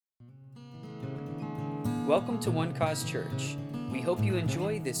Welcome to One Cause Church. We hope you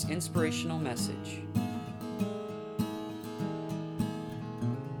enjoy this inspirational message.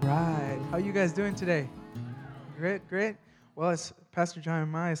 Right. How you guys doing today? Great, great. Well, as Pastor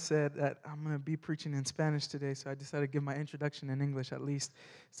Jeremiah said that I'm going to be preaching in Spanish today, so I decided to give my introduction in English at least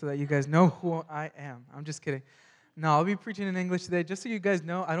so that you guys know who I am. I'm just kidding. No, I'll be preaching in English today. Just so you guys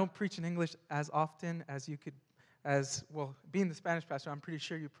know, I don't preach in English as often as you could, being the Spanish pastor, I'm pretty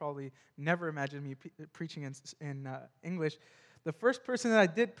sure you probably never imagined me preaching in English. The first person that I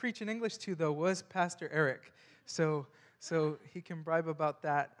did preach in English to, though, was Pastor Eric. So he can bribe about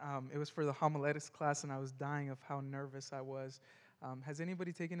that. It was for the homiletics class, and I was dying of how nervous I was. Has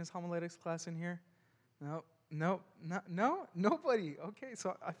anybody taken his homiletics class in here? No, nobody. Okay,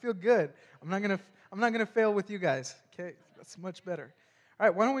 so I feel good. I'm not gonna fail with you guys. Okay, that's much better. All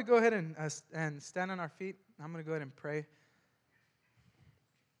right, why don't we go ahead and stand on our feet? I'm gonna go ahead and pray.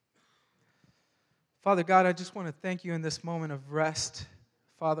 Father God, I just want to thank you in this moment of rest.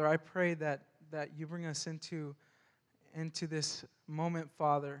 Father, I pray that you bring us into this moment,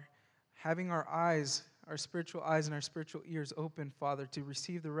 Father, having our eyes, our spiritual eyes and our spiritual ears open, Father, to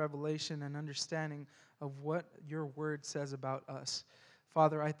receive the revelation and understanding of what your word says about us.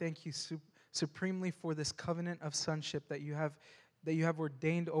 Father, I thank you supremely for this covenant of sonship that you have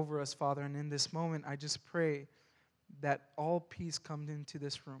ordained over us, Father. And in this moment, I just pray that all peace comes into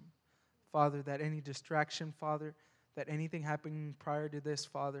this room. Father, that any distraction, Father, that anything happening prior to this,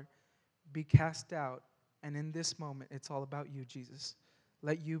 Father, be cast out. And in this moment, it's all about you, Jesus.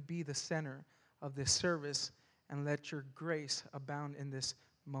 Let you be the center of this service, and let your grace abound in this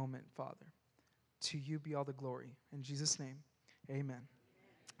moment, Father. To you be all the glory. In Jesus' name, amen.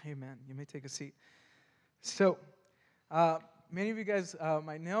 Amen. You may take a seat. So, many of you guys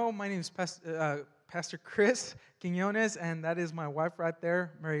might know, my name is Pastor Chris Quinones, and that is my wife right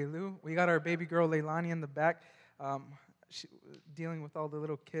there, Mary Lou. We got our baby girl, Leilani, in the back, dealing with all the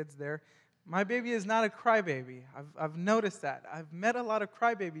little kids there. My baby is not a crybaby. I've noticed that. I've met a lot of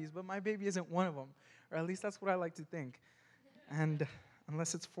crybabies, but my baby isn't one of them, or at least that's what I like to think. And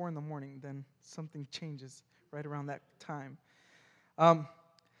unless it's 4 a.m, then something changes right around that time. I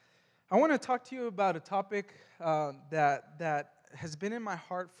want to talk to you about a topic that has been in my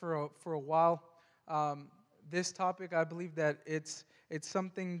heart for a while. This topic, I believe that it's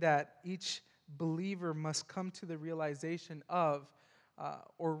something that each believer must come to the realization of,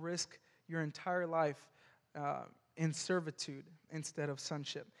 or risk your entire life in servitude instead of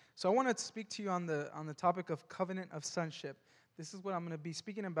sonship. So I want to speak to you on the topic of covenant of sonship. This is what I'm going to be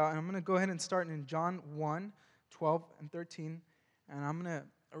speaking about, and I'm going to go ahead and start in John 1, 12 and 13, and I'm going to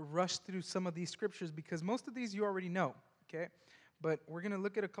rush through some of these scriptures because most of these you already know, okay? But we're going to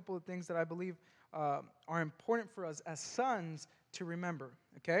look at a couple of things that I believe are important for us as sons to remember,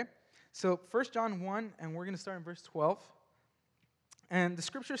 okay? So 1 John 1, and we're going to start in verse 12. And the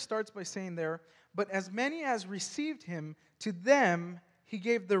scripture starts by saying there, "But as many as received him, to them he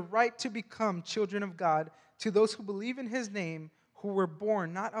gave the right to become children of God, to those who believe in his name, who were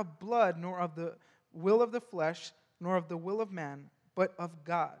born not of blood, nor of the will of the flesh, nor of the will of man, but of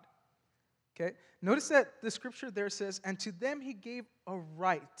God." Okay? Notice that the scripture there says, "And to them he gave a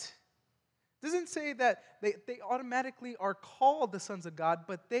right." It doesn't say that they automatically are called the sons of God,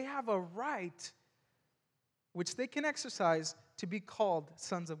 but they have a right which they can exercise to be called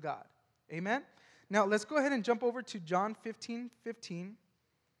sons of God. Amen? Now, let's go ahead and jump over to John 15:15.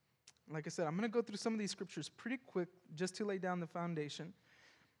 Like I said, I'm going to go through some of these scriptures pretty quick just to lay down the foundation.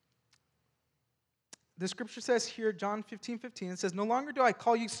 The scripture says here, John 15:15, it says, "No longer do I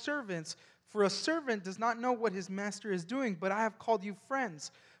call you servants, for a servant does not know what his master is doing, but I have called you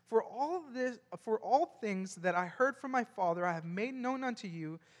friends. For all things that I heard from my Father, I have made known unto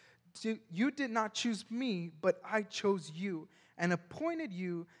you. You did not choose me, but I chose you, and appointed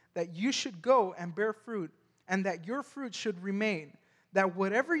you that you should go and bear fruit, and that your fruit should remain, that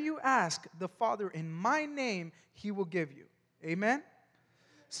whatever you ask the Father in my name, he will give you." Amen?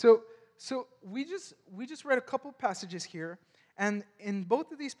 So we just read a couple passages here, and in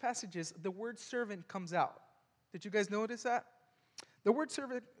both of these passages, the word servant comes out. Did you guys notice that? The word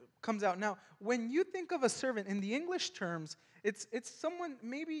servant comes out. Now, when you think of a servant in the English terms, it's someone,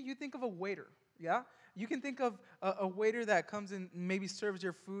 maybe you think of a waiter, yeah? You can think of a waiter that comes and maybe serves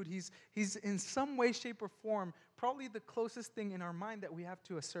your food. He's in some way, shape, or form probably the closest thing in our mind that we have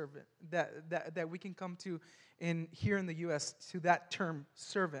to a servant, that we can come to here in the U.S. to that term,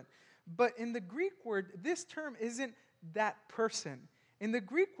 servant. But in the Greek word, this term isn't that person. In the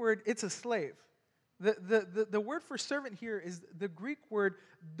Greek word, it's a slave. The word for servant here is the Greek word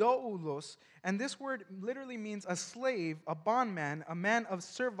doulos, and this word literally means a slave, a bondman, a man of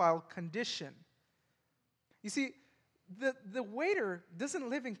servile condition. You see, the waiter doesn't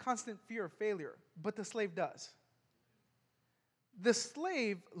live in constant fear of failure, but the slave does. The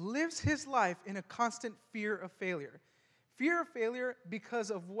slave lives his life in a constant fear of failure. Fear of failure because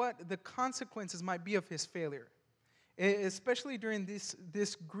of what the consequences might be of his failure. Especially during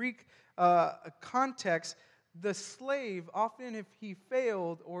this Greek context, the slave, often if he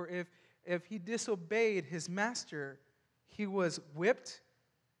failed or if he disobeyed his master, he was whipped,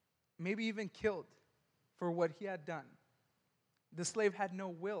 maybe even killed for what he had done. The slave had no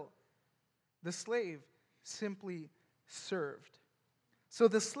will. The slave simply served. So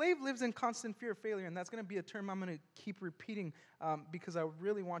the slave lives in constant fear of failure, and that's going to be a term I'm going to keep repeating because I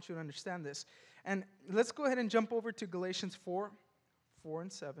really want you to understand this. And let's go ahead and jump over to Galatians 4 through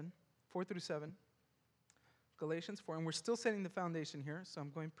 7. Galatians 4, and we're still setting the foundation here, so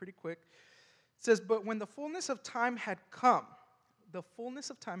I'm going pretty quick. It says, "But when the fullness of time had come,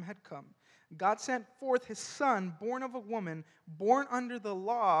 God sent forth his Son, born of a woman, born under the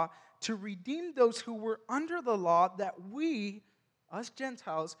law, to redeem those who were under the law, that we, us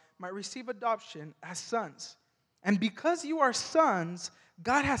Gentiles, might receive adoption as sons. And because you are sons,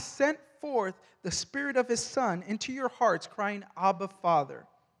 God has sent forth the Spirit of his Son into your hearts, crying, Abba, Father.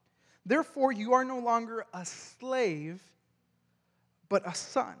 Therefore, you are no longer a slave, but a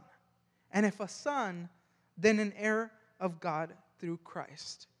son. And if a son, then an heir of God through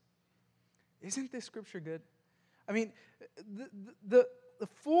Christ." Isn't this scripture good? I mean, the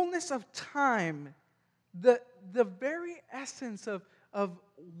fullness of time, the very essence of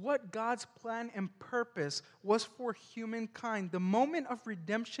what God's plan and purpose was for humankind, the moment of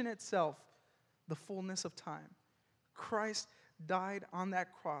redemption itself, the fullness of time. Christ died on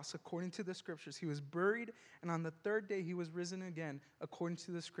that cross according to the scriptures. He was buried, and on the third day he was risen again according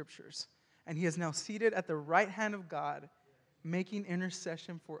to the scriptures. And he is now seated at the right hand of God, making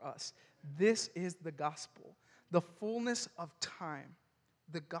intercession for us. This is the gospel. The fullness of time,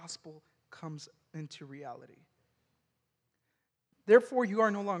 the gospel comes into reality. Therefore, you are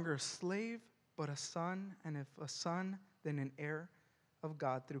no longer a slave, but a son, and if a son, then an heir of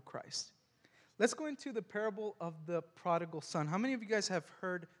God through Christ. Let's go into the parable of the prodigal son. How many of you guys have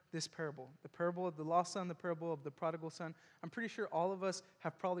heard this parable? The parable of the lost son, the parable of the prodigal son. I'm pretty sure all of us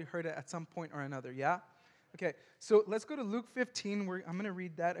have probably heard it at some point or another, yeah? Okay, so let's go to Luke 15. I'm going to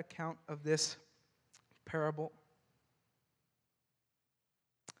read that account of this parable.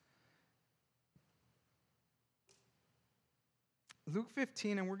 Luke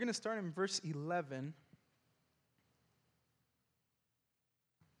 15, and we're going to start in verse 11.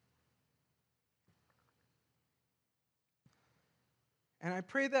 And I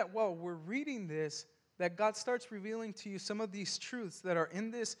pray that while we're reading this, that God starts revealing to you some of these truths that are in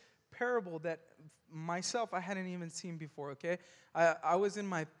this parable that myself, I hadn't even seen before, okay? I was in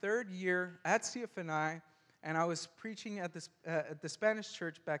my third year at CFNI, and I was preaching at the Spanish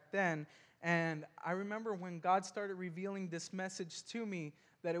church back then, and I remember when God started revealing this message to me,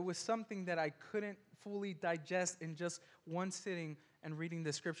 that it was something that I couldn't fully digest in just one sitting and reading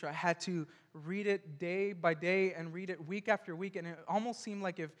the scripture. I had to read it day by day and read it week after week, and it almost seemed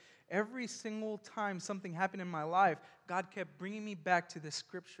like if every single time something happened in my life, God kept bringing me back to this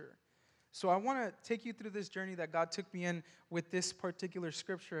scripture. So I want to take you through this journey that God took me in with this particular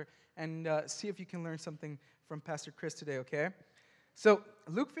scripture and see if you can learn something from Pastor Chris today, okay? So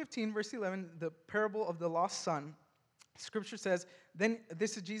Luke 15, verse 11, the parable of the lost son. Scripture says, then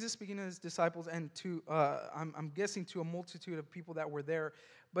this is Jesus speaking to his disciples and to, I'm guessing to a multitude of people that were there.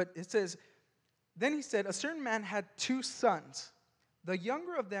 But it says, then he said, a certain man had 2 sons. The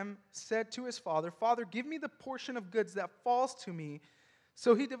younger of them said to his father, Father, give me the portion of goods that falls to me.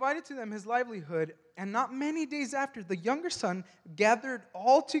 So he divided to them his livelihood, and not many days after, the younger son gathered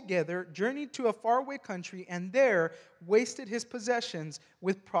all together, journeyed to a faraway country, and there wasted his possessions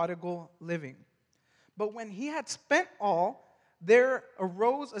with prodigal living. But when he had spent all, there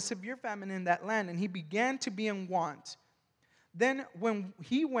arose a severe famine in that land, and he began to be in want. Then when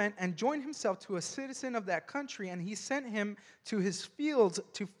he went and joined himself to a citizen of that country, and he sent him to his fields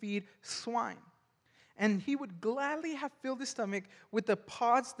to feed swine. And he would gladly have filled his stomach with the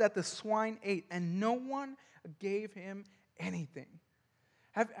pods that the swine ate, and no one gave him anything.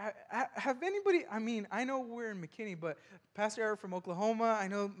 Have anybody, I mean, I know we're in McKinney, but Pastor Eric from Oklahoma, I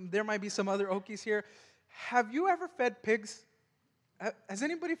know there might be some other Okies here. Have you ever fed pigs? Has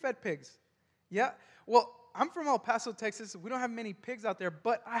anybody fed pigs? Yeah? Well, I'm from El Paso, Texas. We don't have many pigs out there,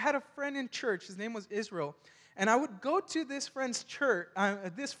 but I had a friend in church. His name was Israel. And I would go to this friend's church,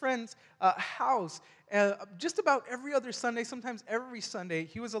 house, just about every other Sunday, sometimes every Sunday.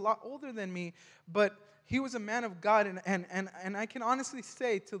 He was a lot older than me, but he was a man of God, and I can honestly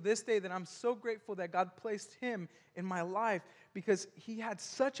say to this day that I'm so grateful that God placed him in my life because he had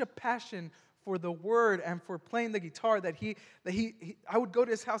such a passion for the word and for playing the guitar that I would go to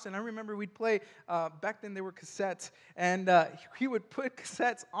his house, and I remember we'd play, back then there were cassettes, and he would put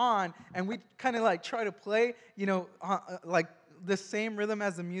cassettes on, and we'd kind of like try to play, like the same rhythm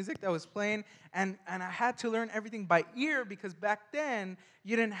as the music that was playing, and I had to learn everything by ear because back then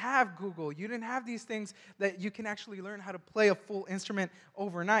you didn't have Google, you didn't have these things that you can actually learn how to play a full instrument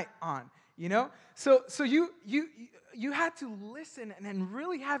overnight on, So you had to listen and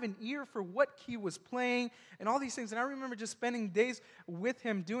really have an ear for what he was playing and all these things. And I remember just spending days with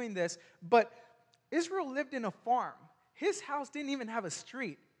him doing this. But Israel lived in a farm. His house didn't even have a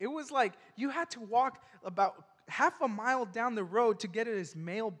street. It was like you had to walk about half a mile down the road to get to his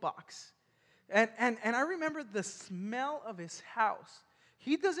mailbox. And I remember the smell of his house.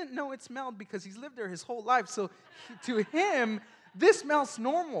 He doesn't know it smelled because he's lived there his whole life. So to him, this smells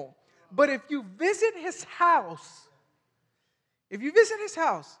normal. But if you visit his house,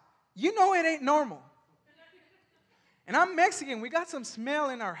 you know it ain't normal. And I'm Mexican. We got some smell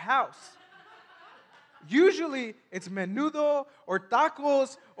in our house. Usually it's menudo or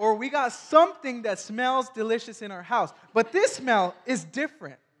tacos, or we got something that smells delicious in our house. But this smell is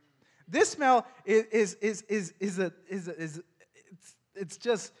different. This smell it's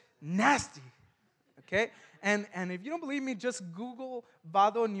just nasty. Okay? And if you don't believe me, just Google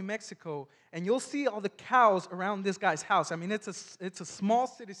Vado, New Mexico, and you'll see all the cows around this guy's house. I mean, it's a small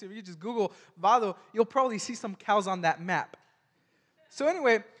city, so if you just Google Vado, you'll probably see some cows on that map. So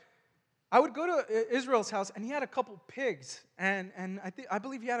anyway, I would go to Israel's house, and he had a couple pigs, and I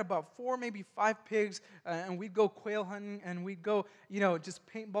believe he had about 4, maybe 5 pigs, and we'd go quail hunting, and we'd go, just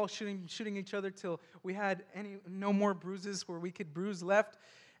paintball shooting each other till we had no more bruises where we could bruise left.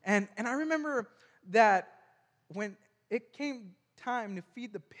 And I remember that when it came time to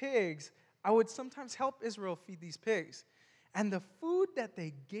feed the pigs, I would sometimes help Israel feed these pigs. And the food that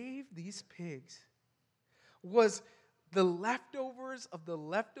they gave these pigs was the leftovers of the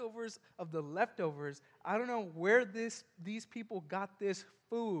leftovers of the leftovers. I don't know where these people got this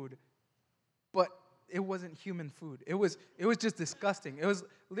food, but it wasn't human food. It was just disgusting. It was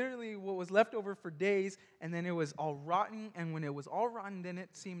literally what was left over for days, and then it was all rotten, and when it was all rotten, then it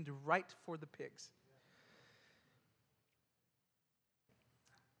seemed right for the pigs.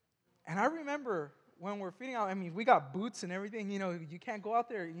 And I remember when we're feeding out, I mean, we got boots and everything, you can't go out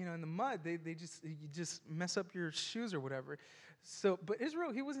there, in the mud. You just mess up your shoes or whatever. So, but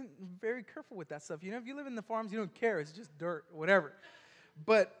Israel, he wasn't very careful with that stuff. If you live in the farms, you don't care. It's just dirt, whatever.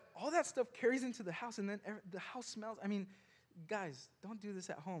 But all that stuff carries into the house, and then the house smells. I mean, guys, don't do this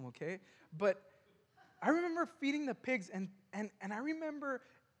at home, okay? But I remember feeding the pigs, and I remember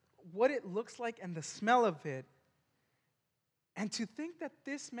what it looks like and the smell of it. And to think that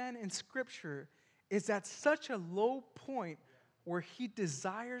this man in Scripture is at such a low point where he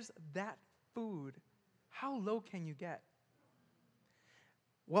desires that food, how low can you get?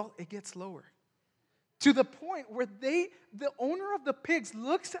 Well, it gets lower. To the point where the owner of the pigs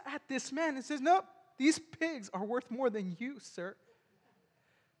looks at this man and says, no, these pigs are worth more than you, sir.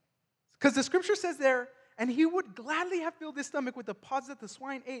 Because the Scripture says there, and he would gladly have filled his stomach with the pods that the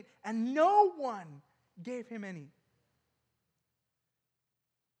swine ate, and no one gave him any.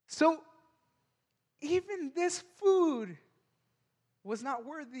 So, even this food was not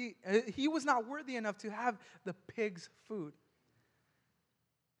worthy. He was not worthy enough to have the pig's food.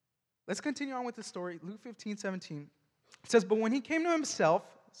 Let's continue on with the story. Luke 15:17. It says, but when he came to himself,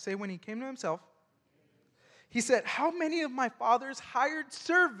 say when he came to himself, he said, how many of my father's hired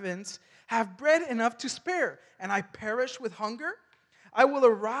servants have bread enough to spare, and I perish with hunger? I will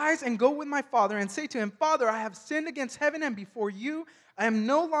arise and go with my father and say to him, Father, I have sinned against heaven and before you. I am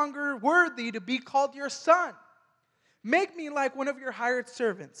no longer worthy to be called your son. Make me like one of your hired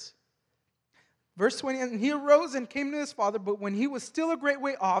servants. Verse 20, and he arose and came to his father, but when he was still a great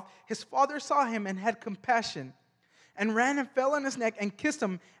way off, his father saw him and had compassion, and ran and fell on his neck and kissed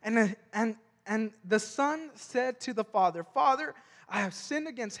him. And the son said to the father, Father, I have sinned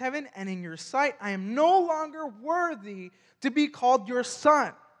against heaven, and in your sight I am no longer worthy to be called your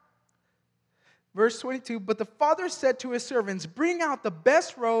son. Verse 22, but the father said to his servants, bring out the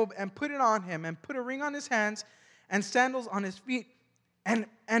best robe and put it on him, and put a ring on his hands and sandals on his feet, and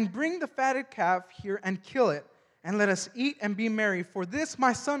bring the fatted calf here and kill it, and let us eat and be merry. For this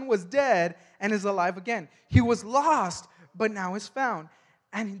my son was dead and is alive again. He was lost, but now is found.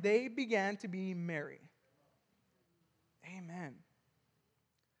 And they began to be merry. Amen.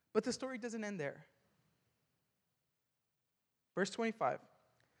 But the story doesn't end there. Verse 25.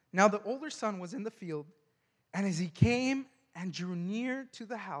 Now the older son was in the field, and as he came and drew near to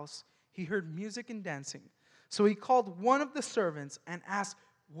the house, he heard music and dancing. So he called one of the servants and asked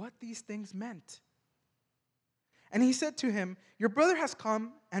what these things meant. And he said to him, your brother has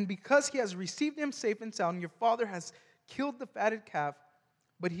come, and because he has received him safe and sound, your father has killed the fatted calf.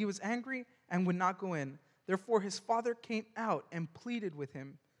 But he was angry and would not go in. Therefore his father came out and pleaded with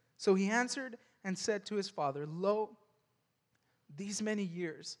him. So he answered and said to his father, lo, these many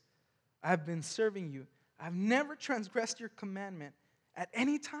years I have been serving you. I have never transgressed your commandment at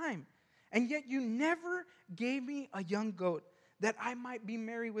any time. And yet you never gave me a young goat that I might be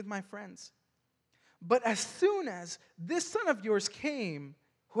merry with my friends. But as soon as this son of yours came,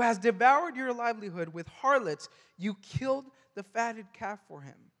 who has devoured your livelihood with harlots, you killed the fatted calf for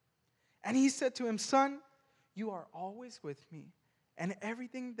him. And he said to him, son, you are always with me, and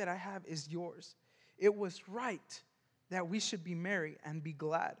everything that I have is yours. It was right that we should be merry and be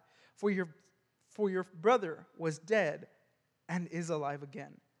glad. For your brother was dead and is alive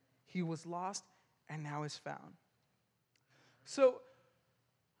again. He was lost and now is found. So,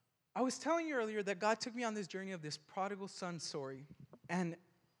 I was telling you earlier that God took me on this journey of this prodigal son story. And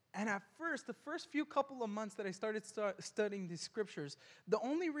at first, the first few couple of months that I started studying these scriptures, the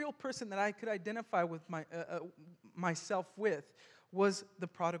only real person that I could identify with myself with was the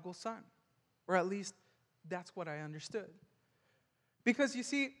prodigal son. Or at least, that's what I understood. Because you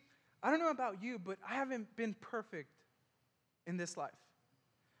see, I don't know about you, but I haven't been perfect in this life.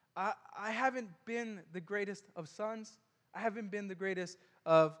 I haven't been the greatest of sons. I haven't been the greatest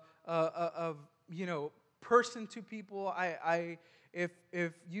of person to people. If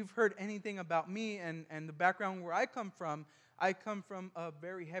you've heard anything about me and the background where I come from a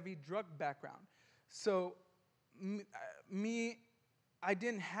very heavy drug background. So I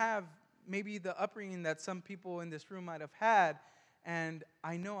didn't have maybe the upbringing that some people in this room might have had, and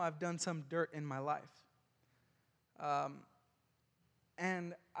I know I've done some dirt in my life.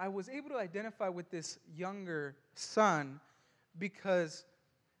 And I was able to identify with this younger son because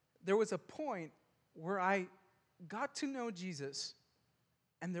there was a point where I got to know Jesus,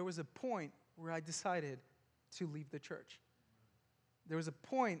 and there was a point where I decided to leave the church. There was a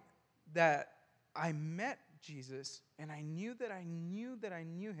point that I met Jesus, and I knew that I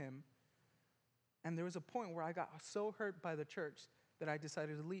knew him, and there was a point where I got so hurt by the church that I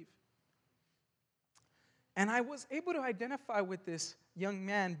decided to leave. And I was able to identify with this young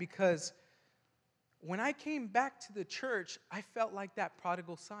man because when I came back to the church, I felt like that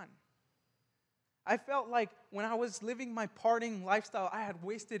prodigal son. I felt like when I was living my partying lifestyle, I had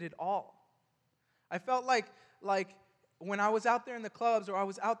wasted it all. I felt like when I was out there in the clubs or I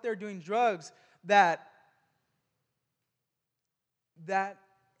was out there doing drugs, that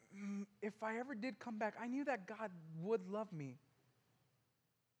if I ever did come back, I knew that God would love me.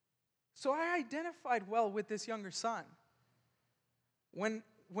 So I identified well with this younger son. When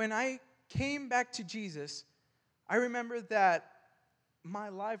I came back to Jesus, I remember that my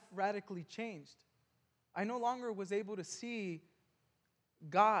life radically changed. I no longer was able to see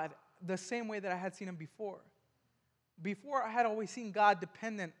God the same way that I had seen him before. Before, I had always seen God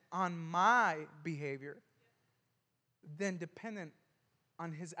dependent on my behavior, then dependent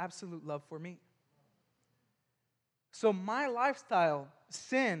on his absolute love for me. So my lifestyle,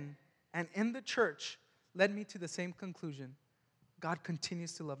 sin, and in the church led me to the same conclusion. God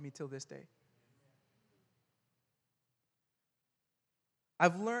continues to love me till this day.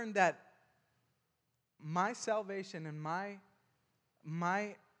 I've learned that my salvation and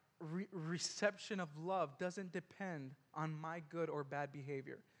my reception of love doesn't depend on my good or bad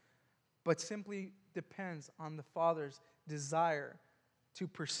behavior, but simply depends on the Father's desire to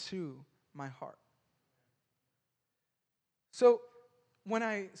pursue my heart. So when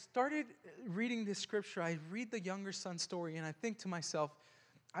I started reading this scripture, I read the younger son story, and I think to myself,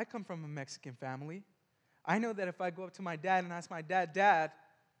 I come from a Mexican family. I know that if I go up to my dad and ask my dad, Dad,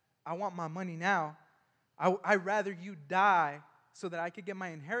 I want my money now. I'd rather you die so that I could get my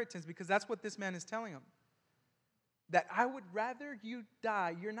inheritance, because that's what this man is telling him. That I would rather you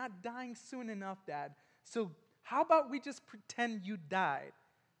die. You're not dying soon enough, Dad. So how about we just pretend you died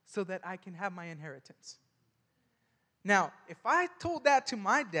so that I can have my inheritance? Now, if I told that to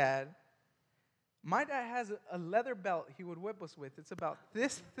my dad has a leather belt he would whip us with. It's about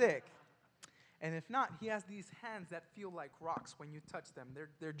this thick. And if not, he has these hands that feel like rocks when you touch them.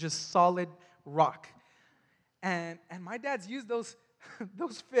 They're just solid rock. And my dad's used those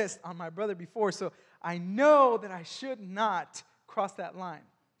fists on my brother before, so I know that I should not cross that line.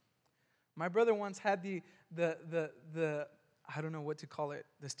 My brother once had the I don't know what to call it,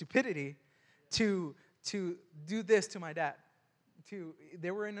 the stupidity to do this to my dad.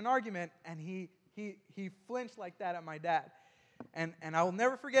 they were in an argument, and he flinched like that at my dad. And I will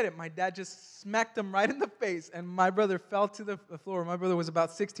never forget it. My dad just smacked him right in the face, and my brother fell to the floor. My brother was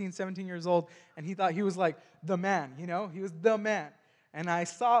about 16, 17 years old, and he thought he was like the man, He was the man. And I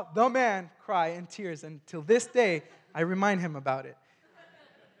saw the man cry in tears, and till this day, I remind him about it.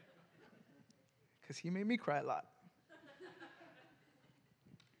 Because he made me cry a lot.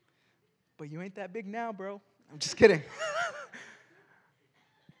 But you ain't that big now, bro. I'm just kidding.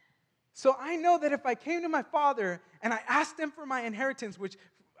 So I know that if I came to my father and I asked him for my inheritance, which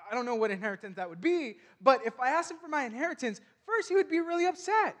I don't know what inheritance that would be, but if I asked him for my inheritance, first he would be really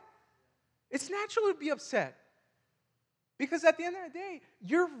upset. It's natural to be upset. Because at the end of the day,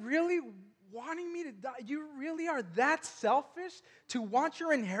 you're really wanting me to die. You really are that selfish to want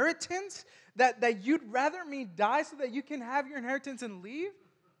your inheritance that you'd rather me die so that you can have your inheritance and leave?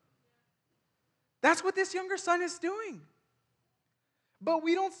 That's what this younger son is doing. But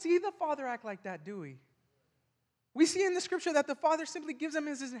we don't see the father act like that, do we? We see in the scripture that the father simply gives him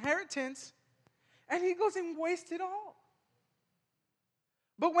his inheritance, and he goes and wastes it all.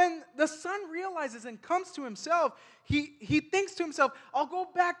 But when the son realizes and comes to himself, he thinks to himself, I'll go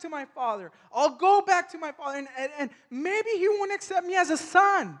back to my father. I'll go back to my father. And maybe he won't accept me as a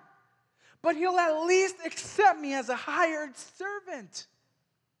son, but he'll at least accept me as a hired servant.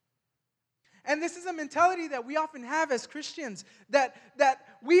 And this is a mentality that we often have as Christians, that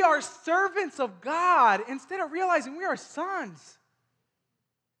we are servants of God instead of realizing we are sons.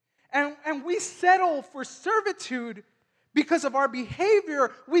 And we settle for servitude because of our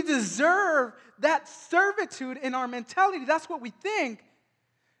behavior. We deserve that servitude in our mentality. That's what we think,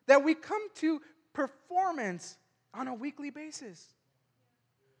 that we come to performance on a weekly basis.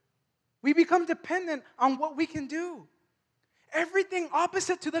 We become dependent on what we can do. Everything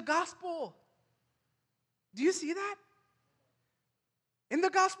opposite to the gospel. Do you see that? In the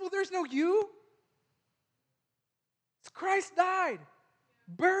gospel, there's no you. It's Christ died,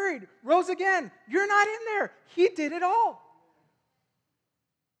 buried, rose again. You're not in there. He did it all.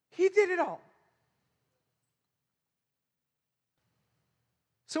 He did it all.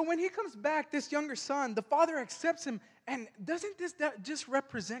 So when he comes back, this younger son, the father accepts him. And doesn't this just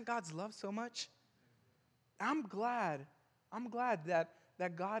represent God's love so much? I'm glad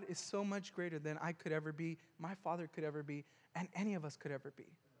that God is so much greater than I could ever be, my father could ever be, and any of us could ever be.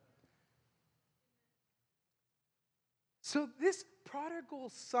 So this prodigal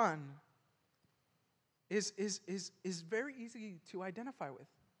son is very easy to identify with.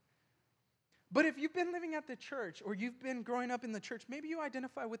 But if you've been living at the church or you've been growing up in the church, maybe you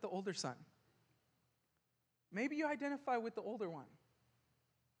identify with the older son. Maybe you identify with the older one.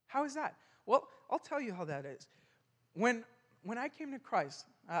 How is that? Well, I'll tell you how that is. When I came to Christ,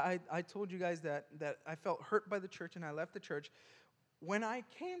 I told you guys that I felt hurt by the church and I left the church. When I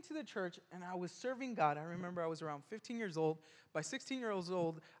came to the church and I was serving God, I remember I was around 15 years old. By 16 years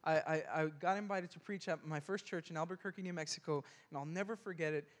old, I got invited to preach at my first church in Albuquerque, New Mexico, and I'll never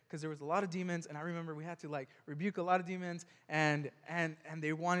forget it because there was a lot of demons, and I remember we had to rebuke a lot of demons, and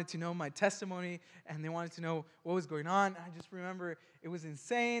they wanted to know my testimony, and they wanted to know what was going on. I just remember it was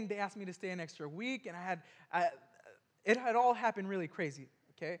insane. They asked me to stay an extra week, and it had all happened really crazy,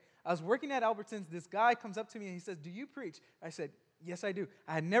 okay? I was working at Albertsons. This guy comes up to me and he says, "Do you preach?" I said, "Yes, I do."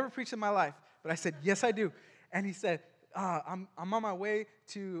 I had never preached in my life, but I said, "Yes, I do." And he said, I'm on my way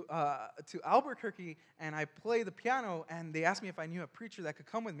to Albuquerque, and I play the piano, and they asked me if I knew a preacher that could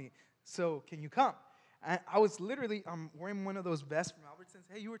come with me. So can you come? And I was literally wearing one of those vests from Albertsons.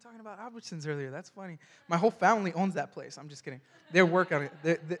 Hey, you were talking about Albertsons earlier. That's funny. My whole family owns that place. I'm just kidding. They work on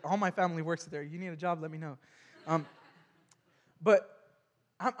it. All my family works there. You need a job, let me know. But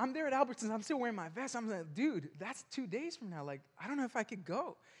I'm there at Albertsons. I'm still wearing my vest. I'm like, dude, that's 2 days from now. I don't know if I could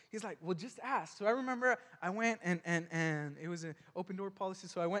go. He's like, well, just ask. So I remember I went, and it was an open door policy.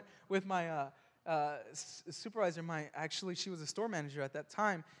 So I went with my supervisor. She was a store manager at that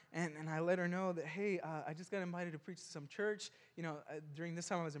time. And I let her know that, hey, I just got invited to preach to some church. During this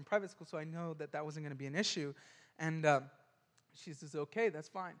time I was in private school, so I know that wasn't going to be an issue. And she says, okay, that's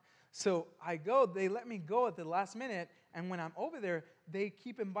fine. So I go. They let me go at the last minute. And when I'm over there, they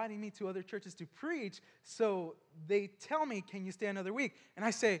keep inviting me to other churches to preach. So they tell me, can you stay another week? And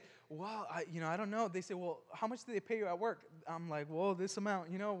I say, well, I don't know. They say, well, how much do they pay you at work? I'm like, well, this amount,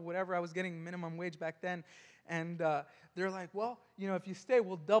 whatever. I was getting minimum wage back then. And they're like, well, if you stay,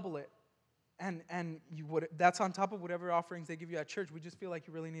 we'll double it. And that's on top of whatever offerings they give you at church. We just feel like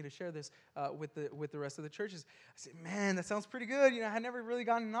you really need to share this with the rest of the churches. I said, man, that sounds pretty good. I had never really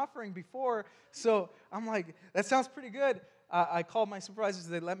gotten an offering before. So I'm like, that sounds pretty good. I called my supervisors.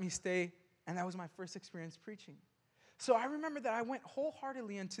 They let me stay. And that was my first experience preaching. So I remember that I went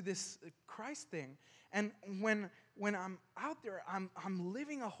wholeheartedly into this Christ thing. And when I'm out there, I'm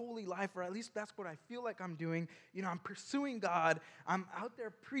living a holy life, or at least that's what I feel like I'm doing. I'm pursuing God. I'm out there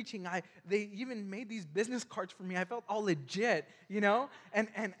preaching. They even made these business cards for me. I felt all legit, And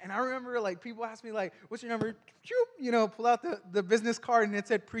I remember like people asked me like, "What's your number?" Pull out the business card, and it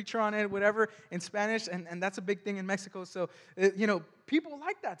said preacher on it, whatever, in Spanish, and that's a big thing in Mexico. So people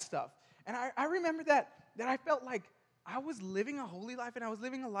like that stuff. And I remember that I felt like I was living a holy life, and I was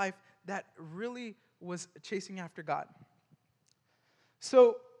living a life that really was chasing after God.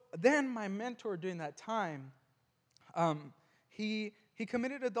 So then my mentor during that time, he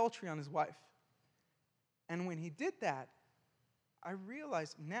committed adultery on his wife. And when he did that, I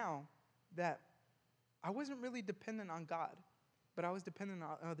realized now that I wasn't really dependent on God, but I was dependent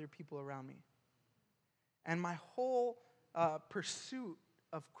on other people around me. And my whole pursuit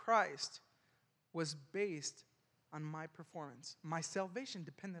of Christ was based on my performance. My salvation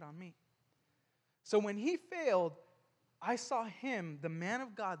depended on me. So when he failed, I saw him, the man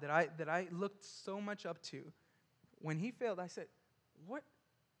of God that I looked so much up to. When he failed, I said,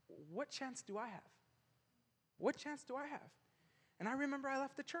 what chance do I have? What chance do I have? And I remember I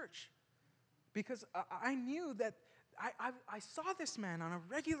left the church because I knew that I saw this man on a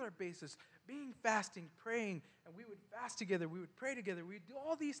regular basis being fasting, praying, and we would fast together, we would pray together, we would do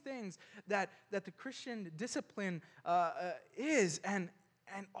all these things that the Christian discipline is, and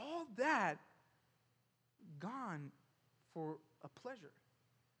all that gone for a pleasure.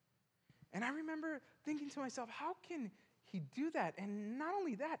 And I remember thinking to myself, how can he do that? And not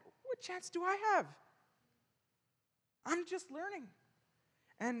only that, what chance do I have? I'm just learning.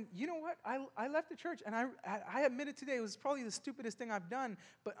 And you know what? I left the church, and I admitted today it was probably the stupidest thing I've done,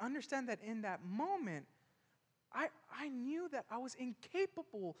 but understand that in that moment, I knew that I was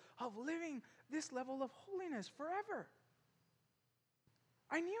incapable of living this level of holiness forever.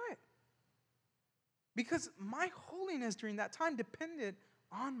 I knew it. Because my holiness during that time depended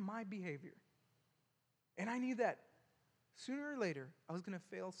on my behavior. And I knew that sooner or later, I was going to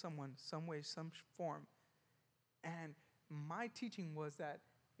fail someone, some way, some form. And my teaching was that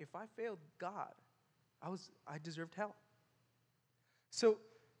if I failed God, I deserved hell. So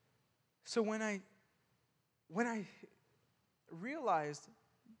when I realized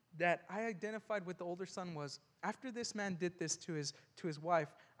that I identified what the older son was, after this man did this to his wife,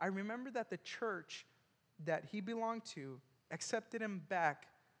 I remember that the church that he belonged to accepted him back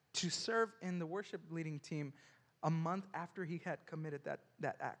to serve in the worship leading team a month after he had committed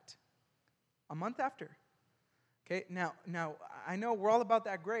that act. A month after. Okay, now I know we're all about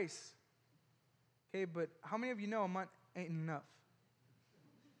that grace. Okay, but how many of you know a month ain't enough?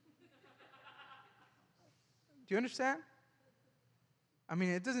 Do you understand? I mean,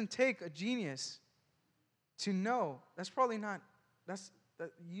 it doesn't take a genius to know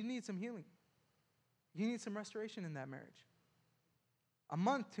you need some healing. You need some restoration in that marriage. A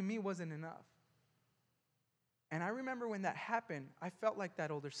month to me wasn't enough. And I remember when that happened, I felt like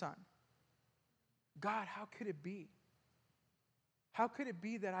that older son. God, how could it be? How could it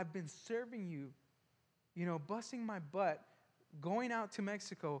be that I've been serving you, busting my butt, going out to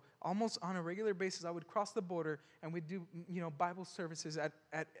Mexico almost on a regular basis? I would cross the border and we'd do, Bible services at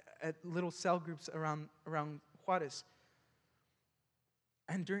little cell groups around Juarez.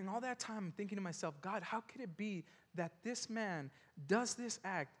 And during all that time, I'm thinking to myself, God, how could it be that this man does this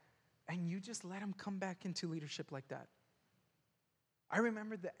act and you just let him come back into leadership like that? I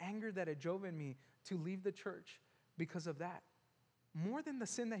remember the anger that it drove in me to leave the church because of that. More than the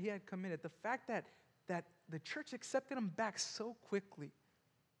sin that he had committed, the fact that the church accepted him back so quickly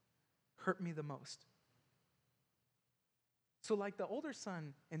hurt me the most. So like the older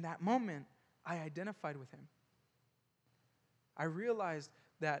son, in that moment, I identified with him. I realized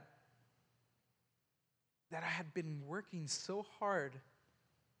that I had been working so hard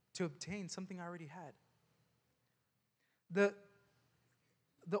to obtain something I already had.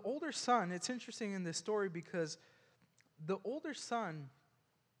 The older son, it's interesting in this story because the older son,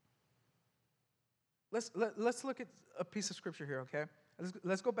 let's look at a piece of scripture here, okay?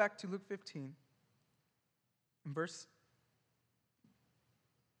 Let's go back to Luke 15, verse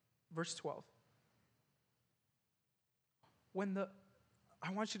 12.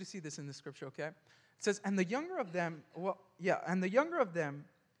 I want you to see this in the scripture, okay? It says, and the younger of them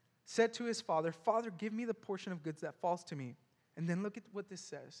said to his father, Father, give me the portion of goods that falls to me. And then look at what this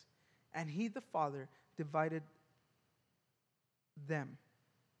says. And he, the father, divided them,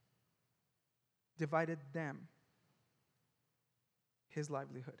 his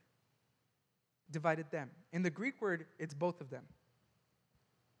livelihood. Divided them. In the Greek word, it's both of them.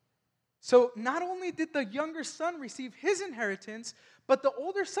 So not only did the younger son receive his inheritance, but the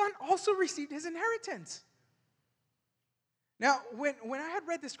older son also received his inheritance. Now, when I had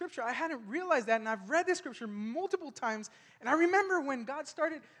read the scripture, I hadn't realized that, and I've read the scripture multiple times, and I remember when God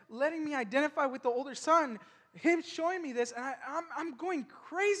started letting me identify with the older son, him showing me this, and I'm going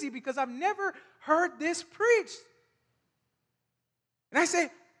crazy because I've never heard this preached. And I say,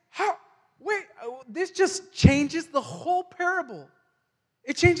 how? Wait, this just changes the whole parable.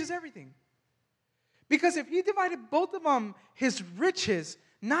 It changes everything. Because if he divided both of them his riches,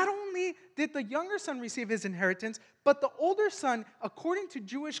 not only did the younger son receive his inheritance, but the older son, according to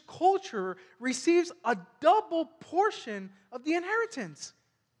Jewish culture, receives a double portion of the inheritance.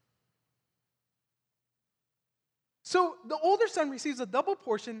 So the older son receives a double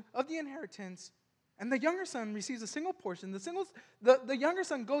portion of the inheritance, and the younger son receives a single portion. The younger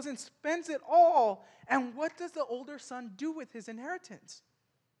son goes and spends it all. And what does the older son do with his inheritance?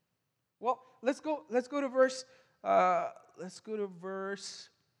 Well, let's go to verse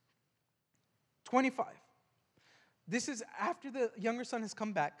 25. This is after the younger son has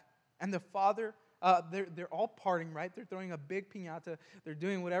come back, and the father, they're all partying, right? They're throwing a big piñata. They're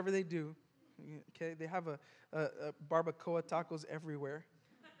doing whatever they do. Okay, they have a barbacoa tacos everywhere,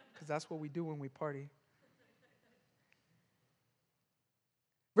 because that's what we do when we party.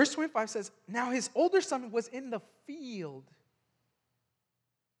 Verse 25 says, now his older son was in the field.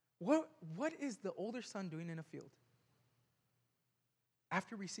 What is the older son doing in a field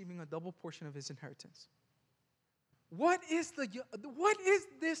after receiving a double portion of his inheritance? What is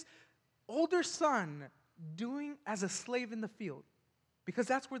this older son doing as a slave in the field? Because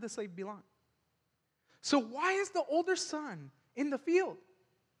that's where the slave belonged. So why is the older son in the field?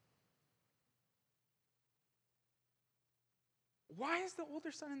 Why is the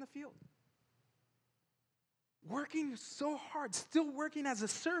older son in the field? Working so hard, still working as a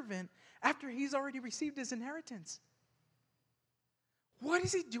servant after he's already received his inheritance. What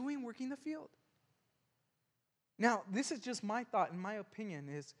is he doing working the field? Now, this is just my thought and my opinion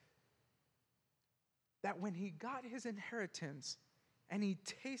is that when he got his inheritance and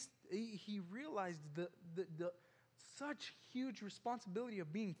he realized the such huge responsibility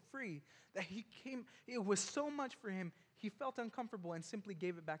of being free that it was so much for him, he felt uncomfortable and simply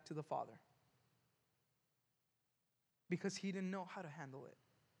gave it back to the father. Because he didn't know how to handle it.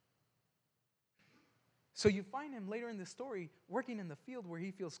 So you find him later in the story working in the field where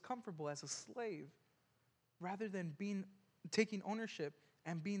he feels comfortable as a slave rather than taking ownership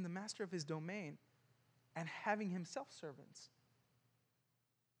and being the master of his domain and having himself servants.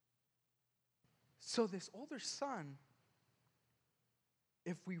 So this older son,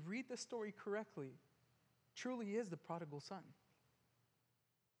 if we read the story correctly, truly is the prodigal son.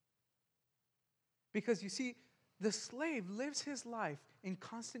 Because you see, the slave lives his life in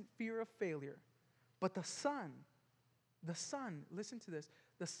constant fear of failure. But the son, listen to this,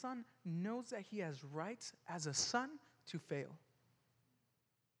 the son knows that he has rights as a son to fail.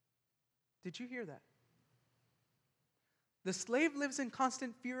 Did you hear that? The slave lives in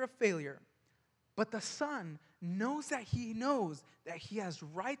constant fear of failure. But the son knows that he has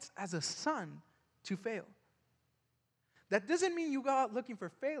rights as a son to fail. That doesn't mean you go out looking for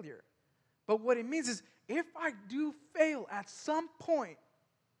failure. But what it means is, if I do fail at some point,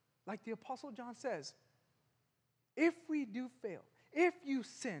 like the Apostle John says, if we do fail, if you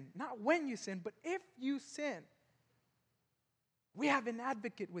sin, not when you sin, but if you sin, we have an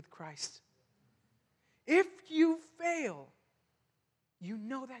advocate with Christ. If you fail, you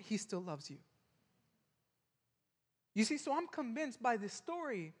know that he still loves you. You see, so I'm convinced by this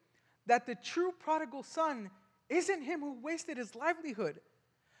story that the true prodigal son isn't him who wasted his livelihood,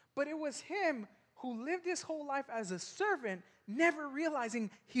 but it was him who lived his whole life as a servant, never realizing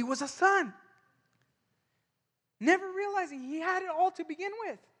he was a son. Never realizing he had it all to begin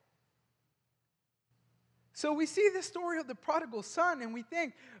with. So we see the story of the prodigal son and we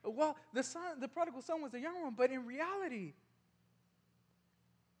think, well, the prodigal son was the younger one, but in reality,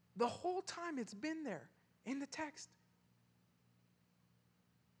 the whole time it's been there in the text.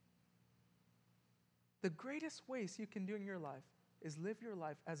 The greatest waste you can do in your life is live your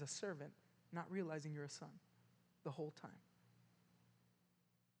life as a servant, not realizing you're a son the whole time.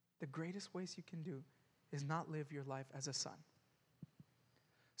 The greatest waste you can do is not live your life as a son.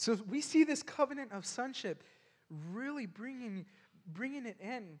 So we see this covenant of sonship really bringing it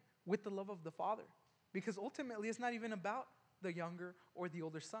in with the love of the Father. Because ultimately it's not even about the younger or the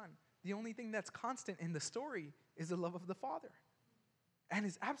older son. The only thing that's constant in the story is the love of the Father. And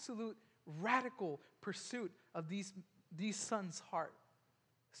his absolute radical pursuit of these sons' heart.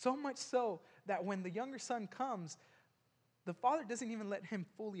 So much so that when the younger son comes, the father doesn't even let him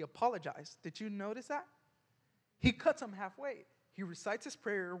fully apologize. Did you notice that? He cuts him halfway. He recites his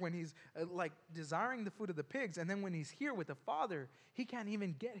prayer when he's desiring the food of the pigs, and then when he's here with the father, he can't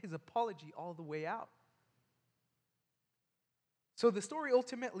even get his apology all the way out. So the story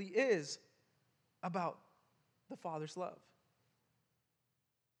ultimately is about the father's love.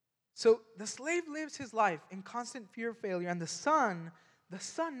 So the slave lives his life in constant fear of failure, and the son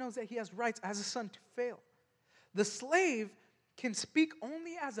knows that he has rights as a son to fail. The slave can speak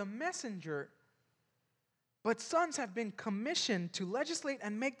only as a messenger, but sons have been commissioned to legislate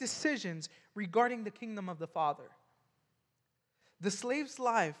and make decisions regarding the kingdom of the Father. The slave's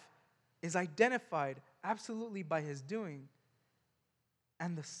life is identified absolutely by his doing,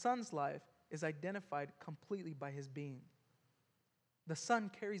 and the son's life is identified completely by his being. The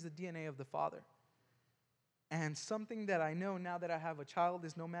son carries the DNA of the father. And something that I know now that I have a child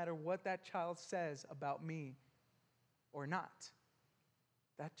is no matter what that child says about me or not,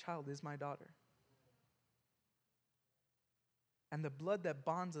 that child is my daughter. And the blood that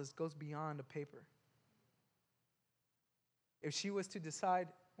bonds us goes beyond a paper. If she was to decide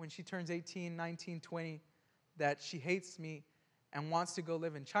when she turns 18, 19, 20, that she hates me and wants to go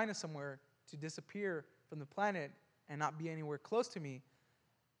live in China somewhere to disappear from the planet and not be anywhere close to me,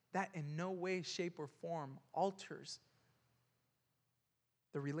 that in no way, shape, or form alters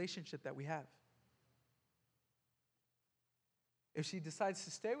the relationship that we have. If she decides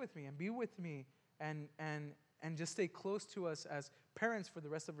to stay with me and be with me and just stay close to us as parents for the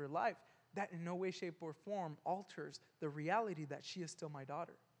rest of her life, that in no way, shape, or form alters the reality that she is still my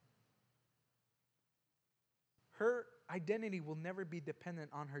daughter. Her identity will never be dependent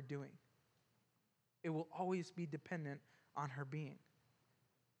on her doing. It will always be dependent on her being.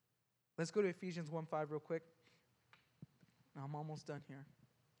 Let's go to Ephesians 1:5 real quick. I'm almost done here.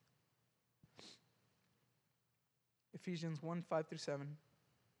 Ephesians 1:5 through 7.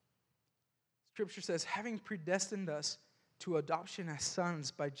 Scripture says, having predestined us to adoption as sons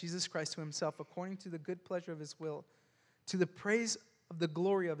by Jesus Christ to himself, according to the good pleasure of his will, to the praise of the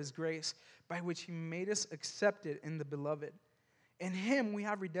glory of his grace, by which he made us accepted in the beloved. In him we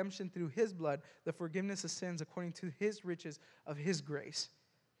have redemption through his blood, the forgiveness of sins according to his riches of his grace.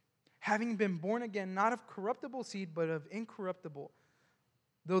 Having been born again, not of corruptible seed, but of incorruptible,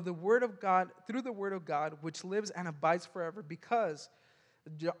 through the word of God, which lives and abides forever, because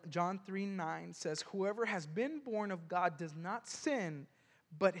John 3:9 says, whoever has been born of God does not sin,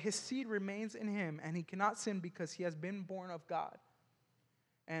 but his seed remains in him, and he cannot sin because he has been born of God.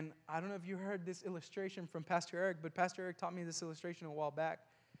 And I don't know if you heard this illustration from Pastor Eric, but Pastor Eric taught me this illustration a while back,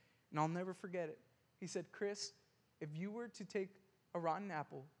 and I'll never forget it. He said, Chris, if you were to take a rotten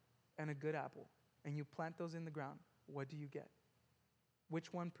apple and a good apple, and you plant those in the ground, what do you get?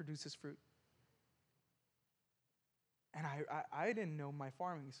 Which one produces fruit? And I didn't know my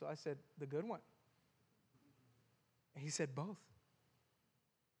farming, so I said, the good one. And he said, both.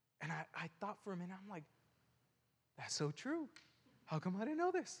 And I thought for a minute, I'm like, that's so true. How come I didn't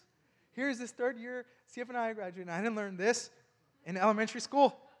know this? Here's this third year CFNI graduate, and I didn't learn this in elementary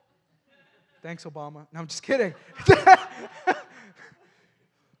school. Thanks, Obama. No, I'm just kidding.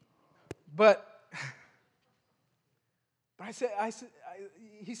 But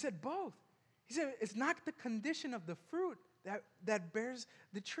he said both. He said it's not the condition of the fruit that bears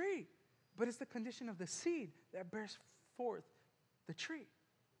the tree, but it's the condition of the seed that bears forth the tree.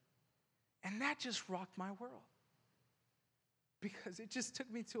 And that just rocked my world, because it just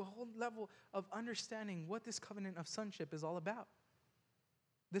took me to a whole level of understanding what this covenant of sonship is all about.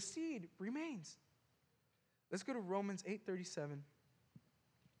 The seed remains. Let's go to Romans 8:37.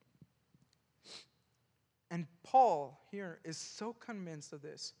 And Paul here is so convinced of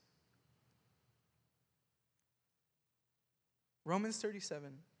this. Romans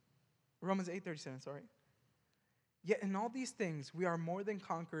 8:37, sorry. Yet in all these things we are more than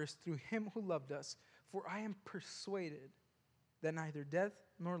conquerors through him who loved us. For I am persuaded that neither death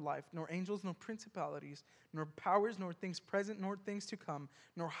nor life, nor angels, nor principalities, nor powers, nor things present, nor things to come,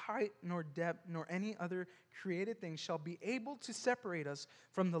 nor height, nor depth, nor any other created thing shall be able to separate us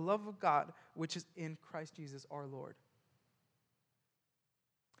from the love of God, which is in Christ Jesus our Lord.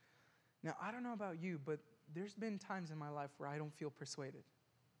 Now, I don't know about you, but there's been times in my life where I don't feel persuaded.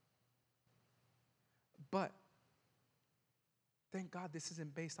 But thank God this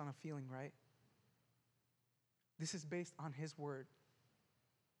isn't based on a feeling, right? This is based on his word.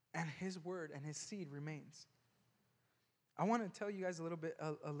 And his word and his seed remains. I want to tell you guys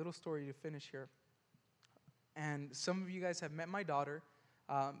a little story to finish here. And some of you guys have met my daughter.